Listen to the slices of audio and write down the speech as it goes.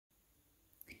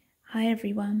Hi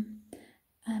everyone.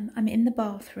 I'm in the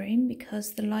bathroom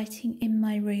because the lighting in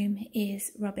my room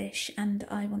is rubbish and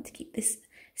I want to keep this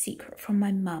secret from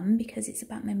my mum because it's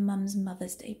about my mum's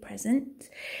Mother's Day present.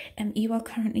 You are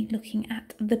currently looking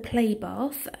at the play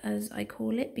bath, as I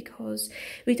call it, because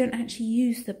we don't actually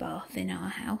use the bath in our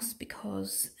house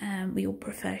because we all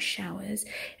prefer showers,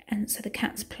 and so the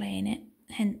cats play in it,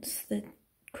 hence the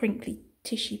crinkly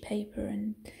tissue paper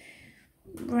and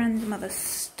random other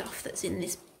stuff that's in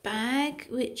this bag,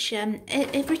 which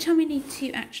every time we need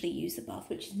to actually use the bath,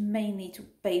 which is mainly to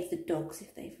bathe the dogs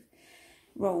if they've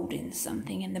rolled in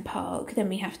something in the park, then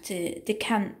we have to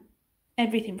decant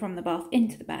everything from the bath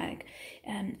into the bag,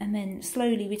 and then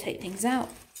slowly we take things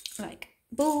out, like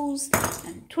balls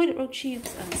and toilet roll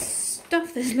tubes and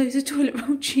stuff. There's loads of toilet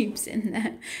roll tubes in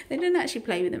there. They don't actually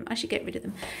play with them. I should get rid of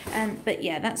them. But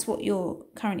yeah, that's what you're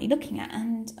currently looking at,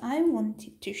 and I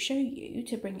wanted to show you,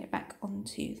 to bring it back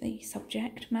onto the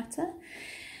subject matter,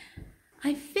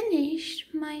 I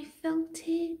finished my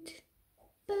felted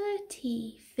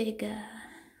Bertie figure.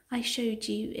 I showed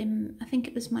you in, I think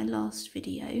it was my last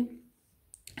video,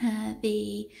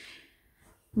 the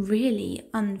really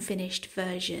unfinished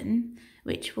version,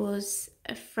 which was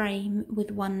a frame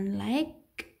with one leg,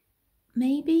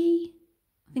 maybe,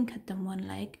 I think I'd done one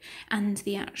leg, and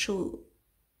the actual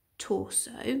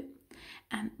torso,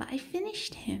 but I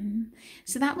finished him.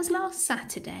 So that was last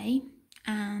Saturday,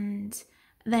 and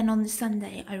then on the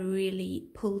Sunday I really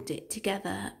pulled it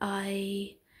together.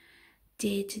 I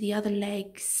did the other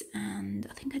legs, and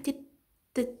I think I did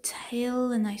the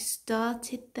tail, and I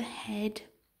started the head,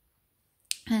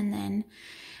 and then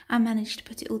I managed to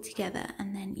put it all together.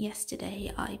 And then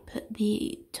yesterday I put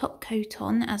the top coat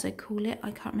on, as I call it.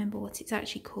 I can't remember what it's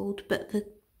actually called, but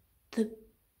the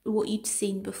what you'd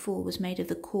seen before was made of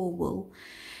the core wool,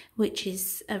 which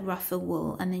is a rougher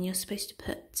wool, and then you're supposed to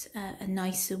put a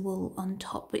nicer wool on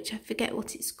top, which I forget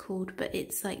what it's called, but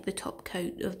it's like the top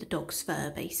coat of the dog's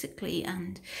fur basically.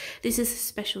 And this is a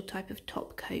special type of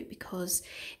top coat because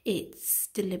it's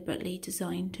deliberately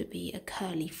designed to be a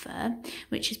curly fur,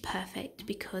 which is perfect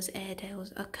because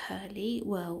Airedales are curly.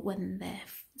 Well, when they're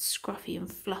scruffy and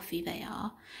fluffy they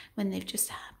are. When they've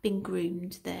just been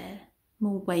groomed, they're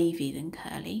more wavy than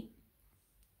curly.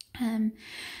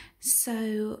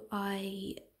 So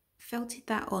I felted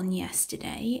that on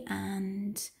yesterday,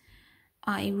 and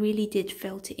I really did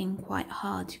felt it in quite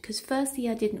hard because firstly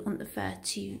I didn't want the fur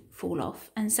to fall off,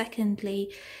 and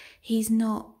secondly he's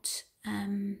not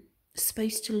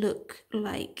supposed to look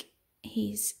like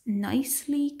he's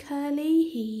nicely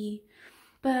curly,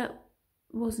 but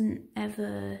wasn't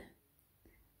ever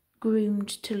groomed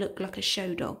to look like a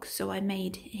show dog, so I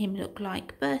made him look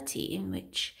like Bertie, in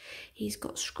which he's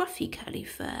got scruffy curly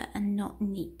fur and not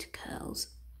neat curls.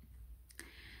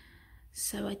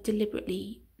 So I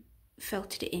deliberately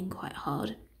felted it in quite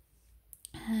hard.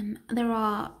 There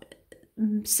are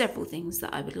several things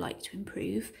that I would like to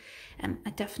improve.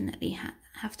 I definitely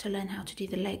have to learn how to do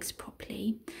the legs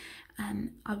properly.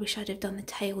 I wish I'd have done the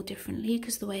tail differently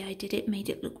because the way I did it made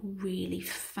it look really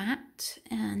fat,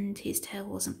 and his tail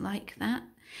wasn't like that.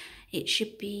 It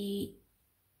should be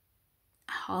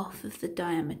half of the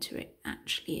diameter it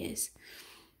actually is,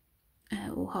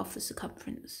 or half the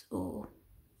circumference, or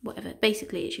whatever.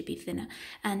 Basically it should be thinner,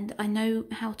 and I know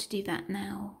how to do that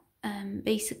now.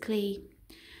 Basically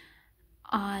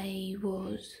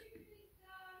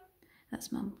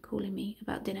that's Mum calling me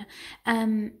about dinner.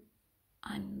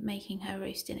 I'm making her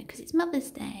roast dinner because it's Mother's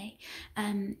Day.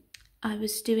 I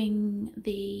was doing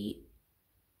the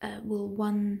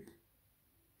one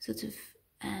sort of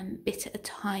bit at a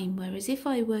time, whereas if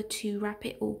I were to wrap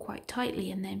it all quite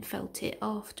tightly and then felt it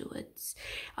afterwards,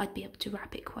 I'd be able to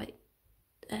wrap it quite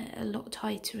a lot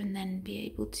tighter and then be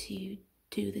able to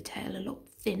do the tail a lot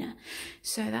thinner.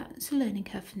 So that's a learning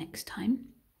curve for next time.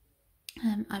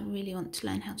 I really want to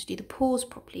learn how to do the paws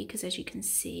properly because, as you can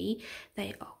see,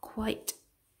 they are quite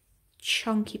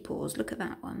chunky paws. Look at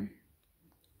that one.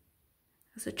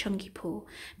 That's a chunky paw,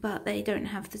 but they don't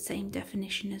have the same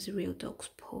definition as a real dog's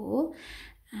paw.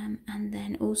 And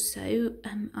then also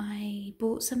I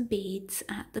bought some beads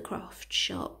at the craft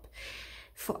shop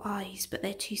for eyes, but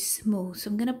they're too small, so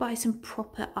I'm going to buy some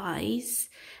proper eyes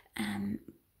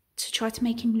to try to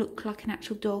make him look like an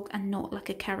actual dog and not like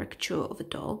a caricature of a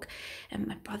dog.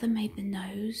 My brother made the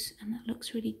nose and that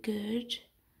looks really good.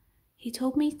 He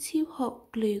told me to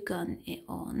hot glue gun it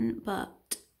on,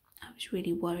 but I was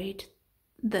really worried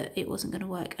that it wasn't going to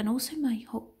work, and also my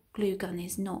hot glue gun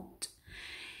is not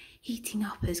heating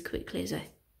up as quickly as I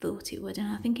thought it would, and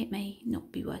I think it may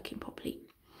not be working properly.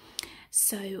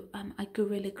 So I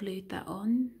Gorilla Glued that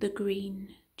on, the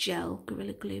green gel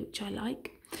Gorilla Glue, which I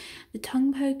like. The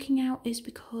tongue poking out is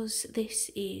because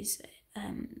this is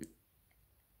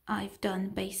I've done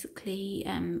basically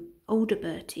older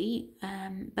Bertie.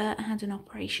 Bert had an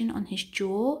operation on his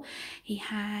jaw. He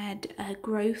had a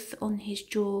growth on his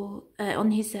jaw,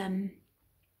 on his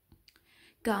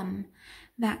gum,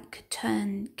 that could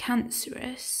turn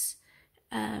cancerous.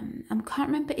 I can't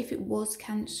remember if it was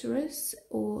cancerous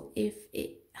or if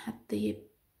it had the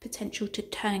potential to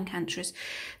turn cancerous.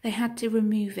 They had to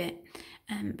remove it.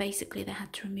 Basically, they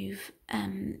had to remove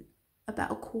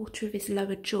about a quarter of his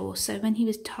lower jaw. So when he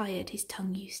was tired, his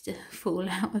tongue used to fall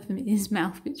out of his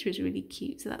mouth, which was really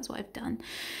cute. So that's what I've done.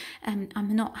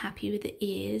 I'm not happy with the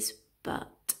ears,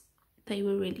 but they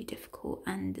were really difficult,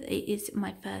 and it is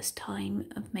my first time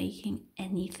of making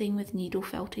anything with needle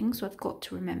felting, so I've got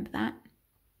to remember that.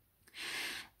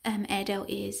 Airedale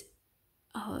ears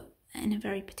are in a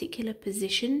very particular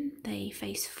position. They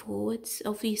face forwards.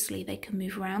 Obviously they can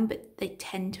move around, but they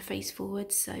tend to face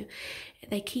forwards, so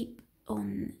they keep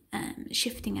on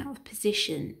shifting out of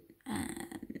position.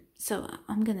 So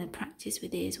I'm going to practice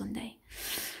with ears one day.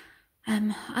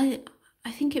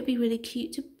 I think it'd be really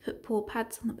cute to put paw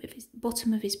pads on the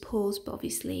bottom of his paws, but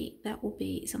obviously that will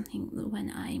be something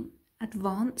when I'm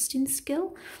advanced in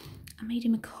skill. I made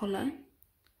him a collar.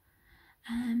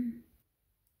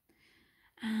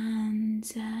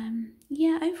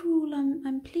 Yeah, overall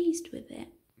I'm pleased with it.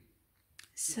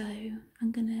 So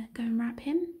I'm gonna go and wrap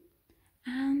him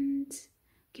and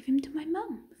give him to my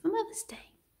mum for Mother's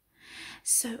Day.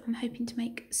 So I'm hoping to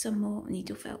make some more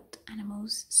needle felt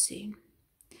animals soon,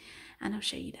 and I'll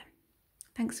show you them.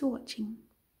 Thanks for watching.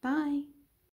 Bye.